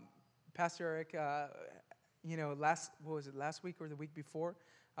 Pastor Eric, last week or the week before,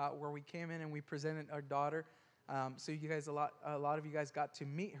 where we came in and we presented our daughter. So you guys, a lot of you guys got to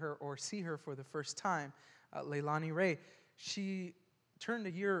meet her or see her for the first time. Leilani Ray, she turned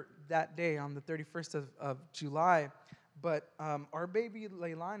a year that day on the 31st of July. But our baby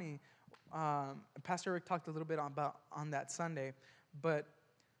Leilani, Pastor Eric talked a little bit about on that Sunday. But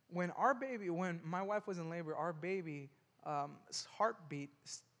when my wife was in labor, our baby's heartbeat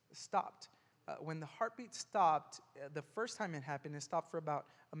stopped. When the heartbeat stopped, the first time it happened, it stopped for about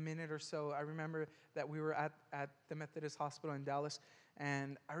a minute or so. I remember that we were at the Methodist Hospital in Dallas,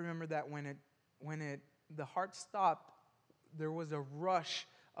 and I remember that when the heart stopped, there was a rush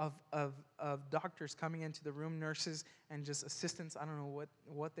of doctors coming into the room, nurses and just assistants. I don't know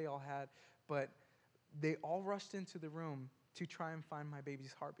what they all had, but they all rushed into the room to try and find my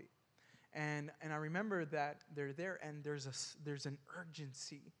baby's heartbeat. And I remember that they're there, and there's an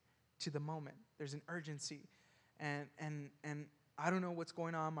urgency to the moment. There's an urgency, and I don't know what's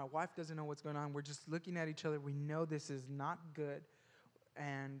going on. My wife doesn't know what's going on. We're just looking at each other. We know this is not good,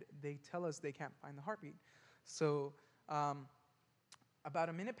 and they tell us they can't find the heartbeat. So about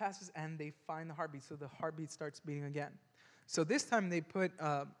a minute passes, and they find the heartbeat. So the heartbeat starts beating again. So this time they put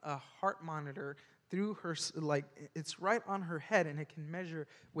a heart monitor through her, like it's right on her head, and it can measure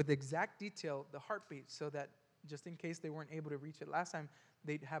with exact detail the heartbeat, so that just in case they weren't able to reach it last time,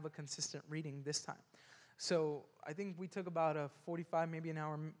 they'd have a consistent reading this time. So I think we took about a 45, maybe an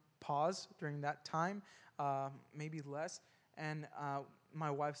hour pause during that time, maybe less, and my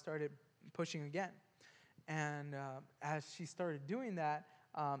wife started pushing again. And as she started doing that,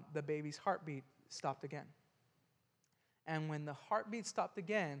 the baby's heartbeat stopped again. And when the heartbeat stopped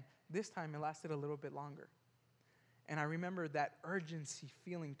again, this time it lasted a little bit longer. And I remember that urgency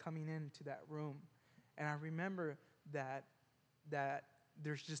feeling coming into that room. And I remember that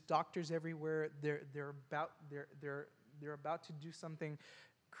there's just doctors everywhere. They're about to do something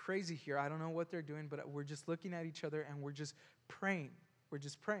crazy here. I don't know what they're doing, but we're just looking at each other and we're just praying. We're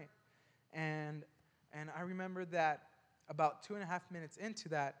just praying. And I remember that about 2.5 minutes into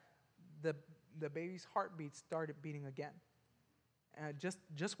that, the baby's heartbeat started beating again. And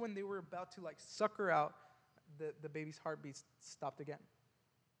just when they were about to like suck her out, the baby's heartbeat stopped again.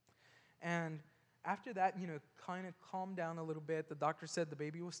 And after that, kind of calmed down a little bit. The doctor said the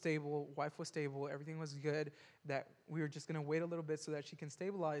baby was stable, wife was stable, everything was good, that we were just going to wait a little bit so that she can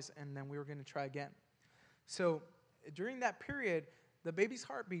stabilize, and then we were going to try again. So during that period, the baby's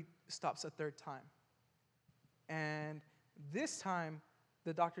heartbeat stops a third time. And this time,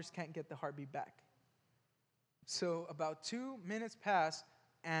 the doctors can't get the heartbeat back. So about 2 minutes pass,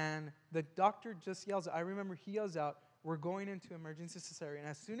 and the doctor just yells out. I remember he yells out, "We're going into emergency cesarean." And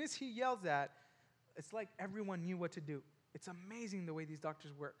as soon as he yells that, it's like everyone knew what to do. It's amazing the way these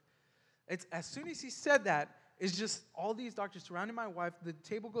doctors work. It's as soon as he said that, it's just all these doctors surrounding my wife. The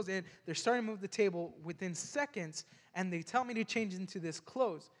table goes in. They're starting to move the table within seconds, and they tell me to change into this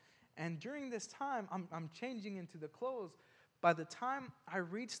clothes. And during this time, I'm changing into the clothes. By the time I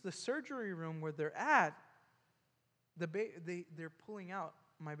reach the surgery room where they're at, they're pulling out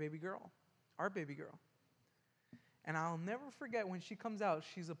my baby girl, our baby girl. And I'll never forget when she comes out.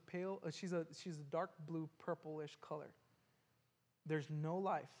 She's a dark blue, purplish color. There's no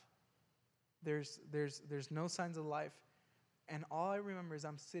life. There's no signs of life. And all I remember is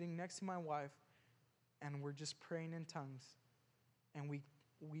I'm sitting next to my wife, and we're just praying in tongues, and we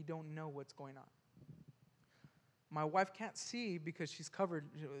don't know what's going on. My wife can't see because she's covered.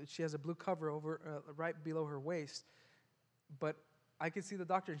 She has a blue cover over right below her waist. But I can see the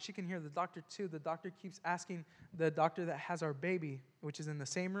doctor, and she can hear the doctor too. The doctor keeps asking the doctor that has our baby, which is in the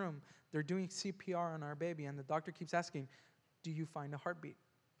same room. They're doing CPR on our baby, and the doctor keeps asking, "Do you find a heartbeat?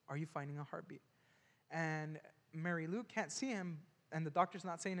 Are you finding a heartbeat?" And Mary Lou can't see him, and the doctor's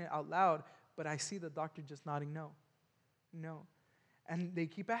not saying it out loud, but I see the doctor just nodding no. No. And they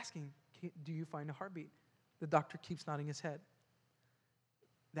keep asking, "Do you find a heartbeat?" The doctor keeps nodding his head.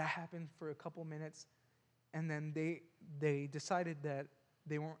 That happened for a couple minutes, and then they decided that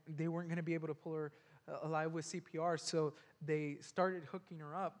they weren't going to be able to pull her alive with CPR, so they started hooking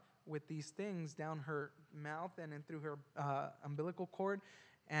her up with these things down her mouth and then through her umbilical cord,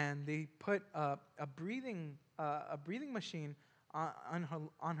 and they put a breathing machine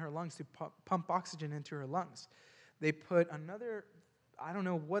on her lungs to pump oxygen into her lungs. They put another, I don't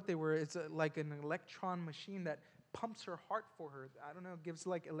know what they were. It's like an electron machine that pumps her heart for her. I don't know, gives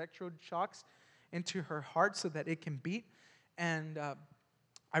like electrode shocks into her heart so that it can beat. And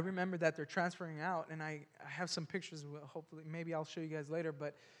I remember that they're transferring out, and I have some pictures. Hopefully, maybe I'll show you guys later.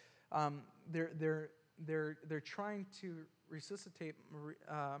 But they're trying to resuscitate,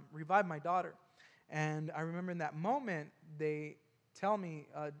 revive my daughter. And I remember in that moment, they tell me,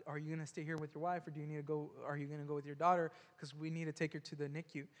 are you going to stay here with your wife, or do you need to go? Are you going to go with your daughter? Because we need to take her to the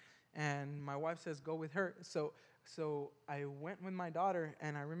NICU. And my wife says, go with her. So I went with my daughter,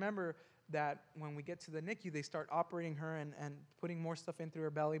 and I remember that when we get to the NICU, they start operating her and putting more stuff in through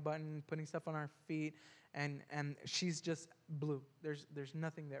her belly button, putting stuff on her feet, and she's just blue. There's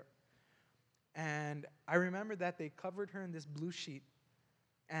nothing there. And I remember that they covered her in this blue sheet.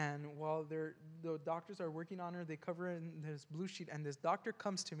 And while the doctors are working on her, they cover her in this blue sheet. And this doctor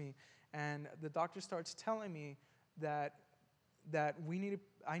comes to me, and the doctor starts telling me that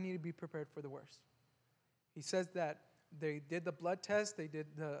I need to be prepared for the worst. He says that they did the blood test, they did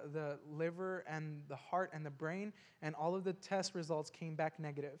the liver and the heart and the brain, and all of the test results came back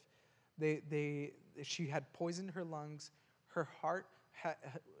negative. She had poisoned her lungs. Her heart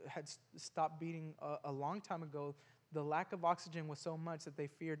had stopped beating a long time ago. The lack of oxygen was so much that they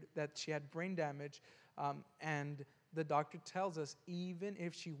feared that she had brain damage. And the doctor tells us, even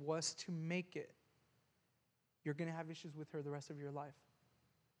if she was to make it, you're going to have issues with her the rest of your life.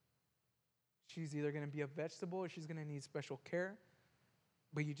 She's either going to be a vegetable or she's going to need special care.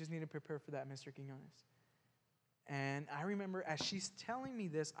 But you just need to prepare for that, Mr. Quiñones. And I remember as she's telling me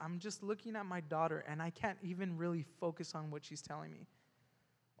this, I'm just looking at my daughter, and I can't even really focus on what she's telling me.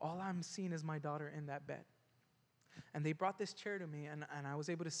 All I'm seeing is my daughter in that bed. And they brought this chair to me, and I was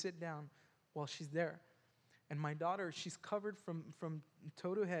able to sit down while she's there. And my daughter, she's covered from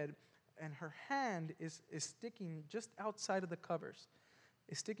toe to head, and her hand is sticking just outside of the covers.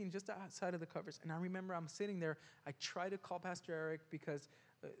 It's sticking just outside of the covers. And I remember I'm sitting there. I try to call Pastor Eric because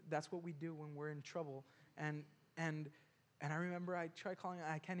that's what we do when we're in trouble. And I remember I try calling,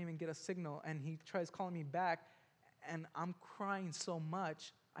 I can't even get a signal, and he tries calling me back, and I'm crying so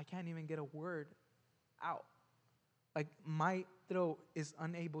much, I can't even get a word out. Like, my throat is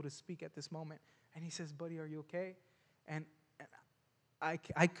unable to speak at this moment. And he says, buddy, are you okay? And I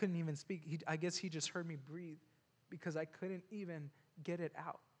couldn't even speak. I guess he just heard me breathe because I couldn't even get it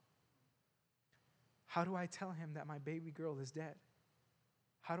out. How do I tell him that my baby girl is dead?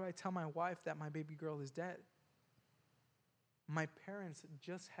 How do I tell my wife that my baby girl is dead? My parents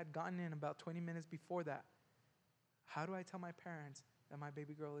just had gotten in about 20 minutes before that. How do I tell my parents that my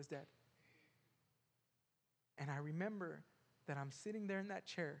baby girl is dead? And I remember that I'm sitting there in that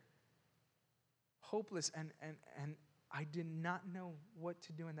chair, hopeless, and I did not know what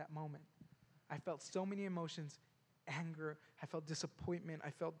to do in that moment. I felt so many emotions, anger, I felt disappointment,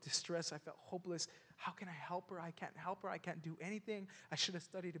 I felt distress, I felt hopeless. How can I help her? I can't help her. I can't do anything. I should have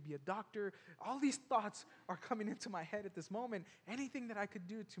studied to be a doctor. All these thoughts are coming into my head at this moment. Anything that I could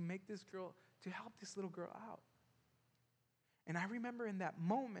do to make this girl, to help this little girl out. And I remember in that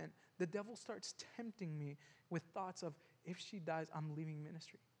moment, the devil starts tempting me with thoughts of, if she dies, I'm leaving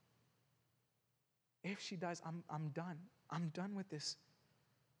ministry. If she dies, I'm done. I'm done with this.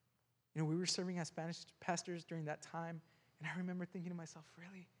 You know, we were serving as Spanish pastors during that time, and I remember thinking to myself,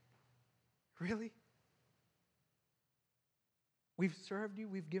 really? Really? We've served you,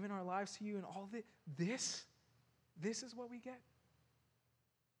 we've given our lives to you, and all this is what we get?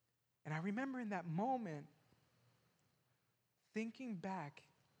 And I remember in that moment, thinking back,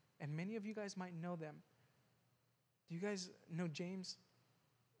 and many of you guys might know them. Do you guys know James?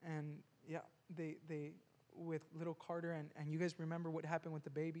 And yeah, they with little Carter, and you guys remember what happened with the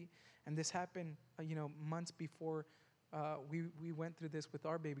baby? And this happened, months before we went through this with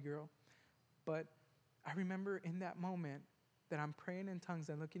our baby girl. But I remember in that moment that I'm praying in tongues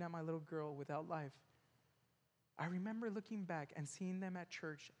and looking at my little girl without life. I remember looking back and seeing them at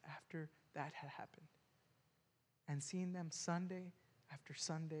church after that had happened. And seeing them Sunday after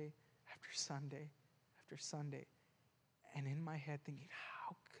Sunday after Sunday after Sunday. And in my head thinking,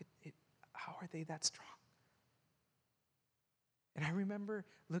 how are they that strong? And I remember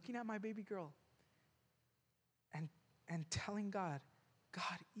looking at my baby girl and telling God,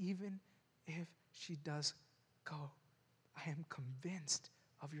 even if she does go, I am convinced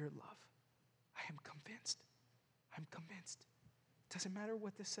of your love. I am convinced. I'm convinced. Doesn't matter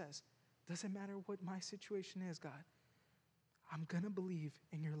what this says. Doesn't matter what my situation is, God. I'm going to believe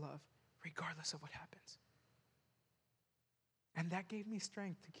in your love regardless of what happens. And that gave me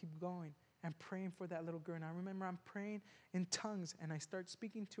strength to keep going and praying for that little girl. And I remember I'm praying in tongues, and I start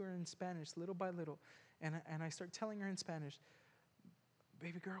speaking to her in Spanish little by little. And I start telling her in Spanish,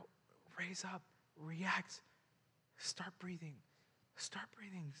 baby girl, raise up, react, start breathing. Start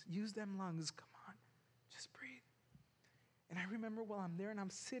breathing. Use them lungs. Come on, just breathe. And I remember while I'm there and I'm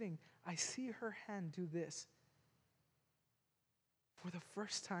sitting, I see her hand do this. For the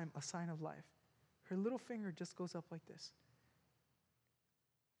first time, a sign of life. Her little finger just goes up like this.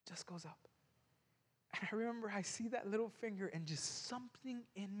 Just goes up. And I remember I see that little finger, and just something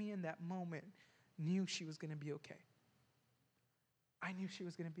in me in that moment knew she was going to be okay. I knew she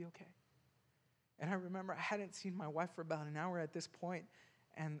was going to be okay. And I remember I hadn't seen my wife for about an hour at this point,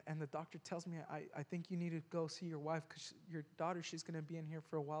 and the doctor tells me, I think you need to go see your wife because your daughter, she's going to be in here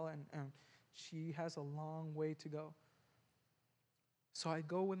for a while, and she has a long way to go. So I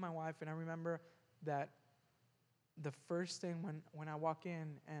go with my wife, and I remember that the first thing when I walk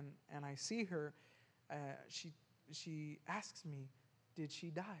in and I see her, she asks me, did she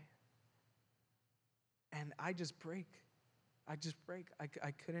die? And I just break. I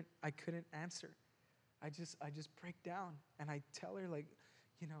couldn't answer. I just break down, and I tell her, like,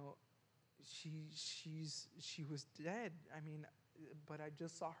 she was dead. I mean, but I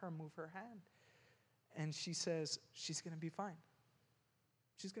just saw her move her hand. And she says, she's going to be fine.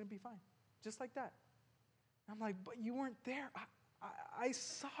 She's going to be fine. Just like that. I'm like, but you weren't there. I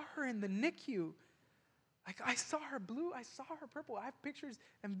saw her in the NICU. Like, I saw her blue. I saw her purple. I have pictures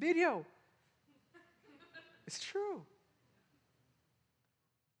and video. It's true.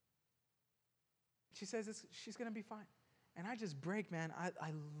 She says she's going to be fine. And I just break, man.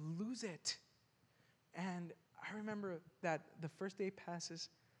 I lose it. And I remember that the first day passes,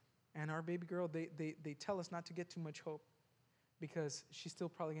 and our baby girl, they tell us not to get too much hope because she's still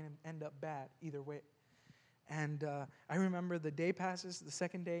probably going to end up bad either way. And I remember the day passes, the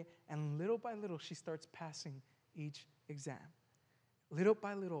second day, and little by little, she starts passing each exam. Little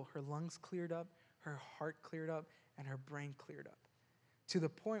by little, her lungs cleared up, her heart cleared up, and her brain cleared up. To the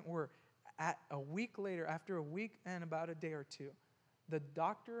point where at a week later, after a week and about a day or two, the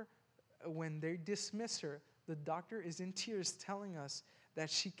doctor, when they dismiss her, the doctor is in tears telling us that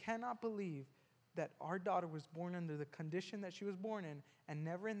she cannot believe that our daughter was born under the condition that she was born in, and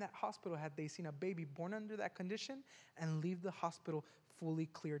never in that hospital had they seen a baby born under that condition and leave the hospital fully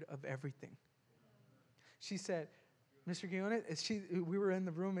cleared of everything. She said, Mr. Guillone, we were in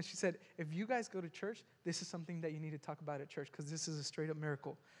the room, and she said, if you guys go to church, this is something that you need to talk about at church because this is a straight-up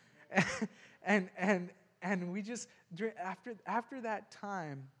miracle. And we just, after that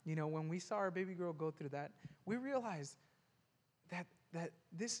time, when we saw our baby girl go through that, we realized that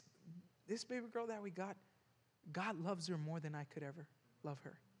this baby girl that we got, God loves her more than I could ever love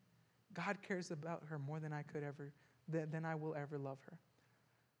her. God cares about her more than than I will ever love her.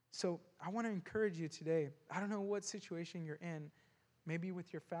 So I want to encourage you today. I don't know what situation you're in, maybe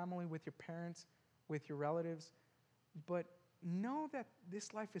with your family, with your parents, with your relatives, but know that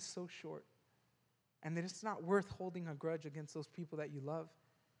this life is so short and that it's not worth holding a grudge against those people that you love.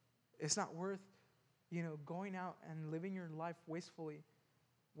 It's not worth, going out and living your life wastefully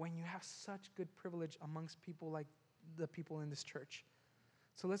when you have such good privilege amongst people like the people in this church.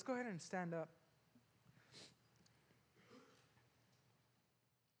 So let's go ahead and stand up.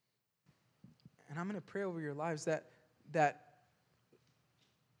 And I'm going to pray over your lives that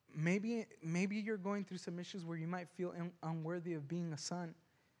maybe you're going through some issues where you might feel unworthy of being a son.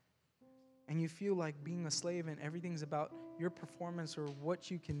 And you feel like being a slave and everything's about your performance or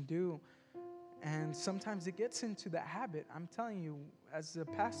what you can do. And sometimes it gets into that habit. I'm telling you, as a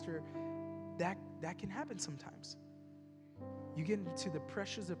pastor, that can happen sometimes. You get into the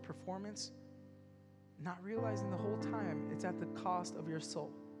pressures of performance, not realizing the whole time it's at the cost of your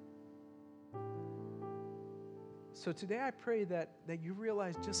soul. So today I pray that you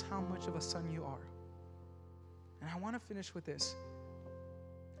realize just how much of a son you are. And I want to finish with this.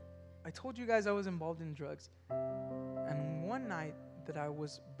 I told you guys I was involved in drugs. And one night that I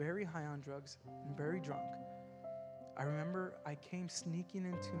was very high on drugs and very drunk, I remember I came sneaking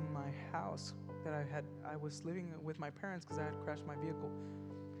into my house that I was living with my parents because I had crashed my vehicle.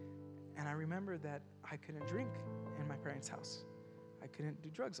 And I remember that I couldn't drink in my parents' house. I couldn't do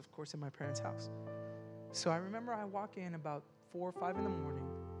drugs, of course, in my parents' house. So I remember I walk in about 4 or 5 in the morning,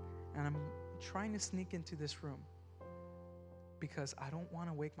 and I'm trying to sneak into this room because I don't want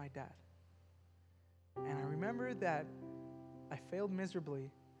to wake my dad. And I remember that I failed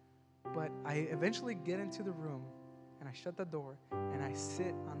miserably, but I eventually get into the room, and I shut the door, and I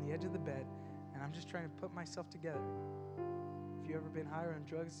sit on the edge of the bed, and I'm just trying to put myself together. If you've ever been high on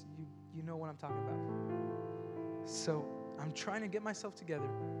drugs, you know what I'm talking about. So I'm trying to get myself together,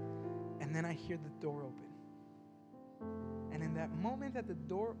 and then I hear the door open. And in that moment that the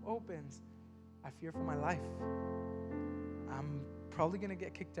door opens, I fear for my life. I'm probably going to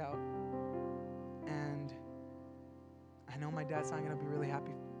get kicked out. And I know my dad's not going to be really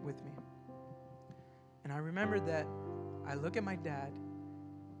happy with me. And I remember that I look at my dad,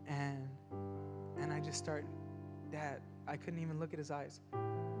 and I just start, Dad, I couldn't even look at his eyes.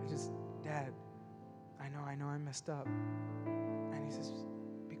 Dad, I know I messed up. And he says,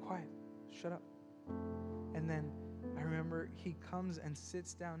 be quiet, shut up. And then I remember he comes and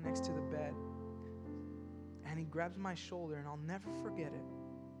sits down next to the bed, and he grabs my shoulder, and I'll never forget it.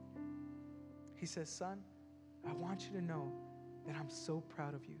 He says, "Son, I want you to know that I'm so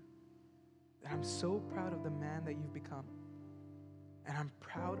proud of you, that I'm so proud of the man that you've become, and I'm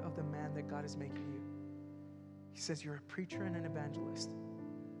proud of the man that God is making you." He says, "You're a preacher and an evangelist,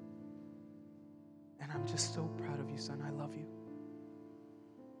 and I'm just so proud of you, son. I love you."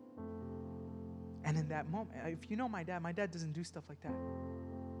 And in that moment, if you know my dad doesn't do stuff like that.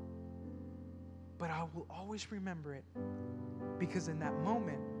 But I will always remember it, because in that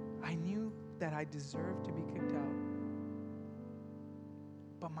moment, I knew that I deserved to be kicked out.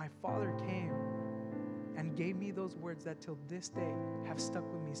 But my father came and gave me those words that till this day have stuck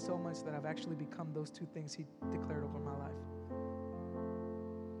with me so much that I've actually become those two things he declared over my life.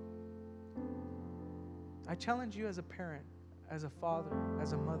 I challenge you as a parent, as a father,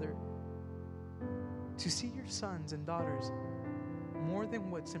 as a mother, to see your sons and daughters more than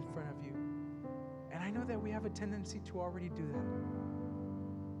what's in front of you. And I know that we have a tendency to already do that.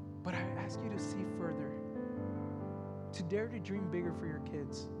 But I ask you to see further, to dare to dream bigger for your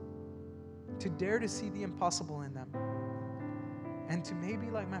kids, to dare to see the impossible in them, and to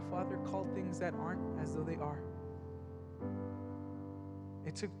maybe, like my father, call things that aren't as though they are.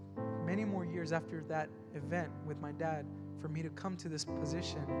 It took many more years after that event with my dad for me to come to this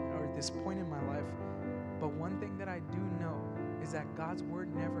position or this point in my life. But one thing that I do know is that God's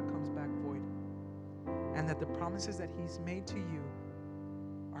word never comes back void, and that the promises that he's made to you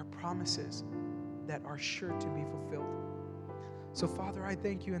are promises that are sure to be fulfilled. So, Father, I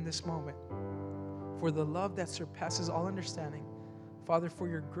thank you in this moment for the love that surpasses all understanding. Father, for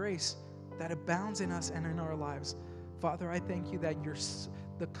your grace that abounds in us and in our lives. Father, I thank you that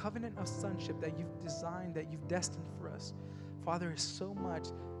the covenant of sonship that you've designed, that you've destined for us, Father, is so much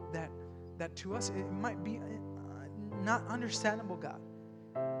that to us it might be not understandable, God.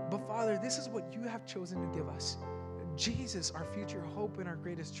 But Father, this is what you have chosen to give us. Jesus, our future hope and our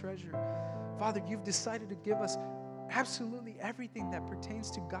greatest treasure. Father, you've decided to give us absolutely everything that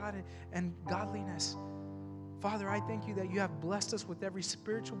pertains to God and godliness. Father, I thank you that you have blessed us with every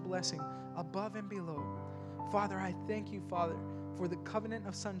spiritual blessing above and below. Father, I thank you, Father, for the covenant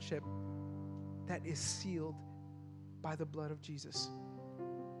of sonship that is sealed by the blood of Jesus.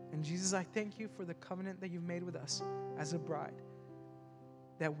 And Jesus, I thank you for the covenant that you've made with us as a bride,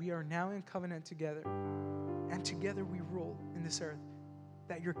 that we are now in covenant together, and together we rule in this earth,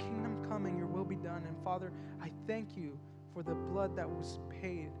 that your kingdom come and your will be done. And Father, I thank you for the blood that was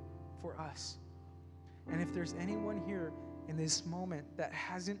paid for us. And if there's anyone here in this moment that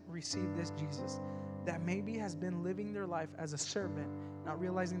hasn't received this Jesus, that maybe has been living their life as a servant, not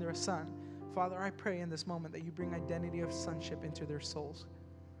realizing they're a son, Father, I pray in this moment that you bring identity of sonship into their souls.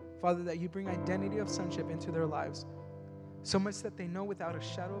 Father, that you bring identity of sonship into their lives, so much that they know without a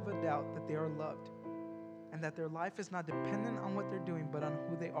shadow of a doubt that they are loved, and that their life is not dependent on what they're doing, but on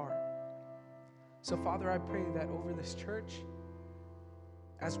who they are. So, Father, I pray that over this church,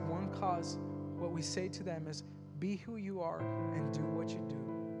 as one cause, what we say to them is, be who you are and do what you do.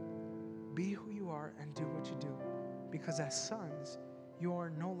 Be who you are and do what you do. Because as sons, you are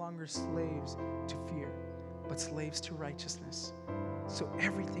no longer slaves to fear, but slaves to righteousness. So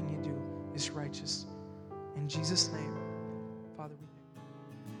everything you do is righteous. In Jesus' name, Father, we thank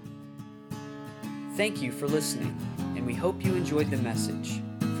you. Thank you for listening, and we hope you enjoyed the message.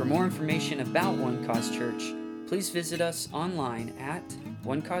 For more information about One Cause Church, please visit us online at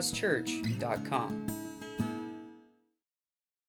onecausechurch.com.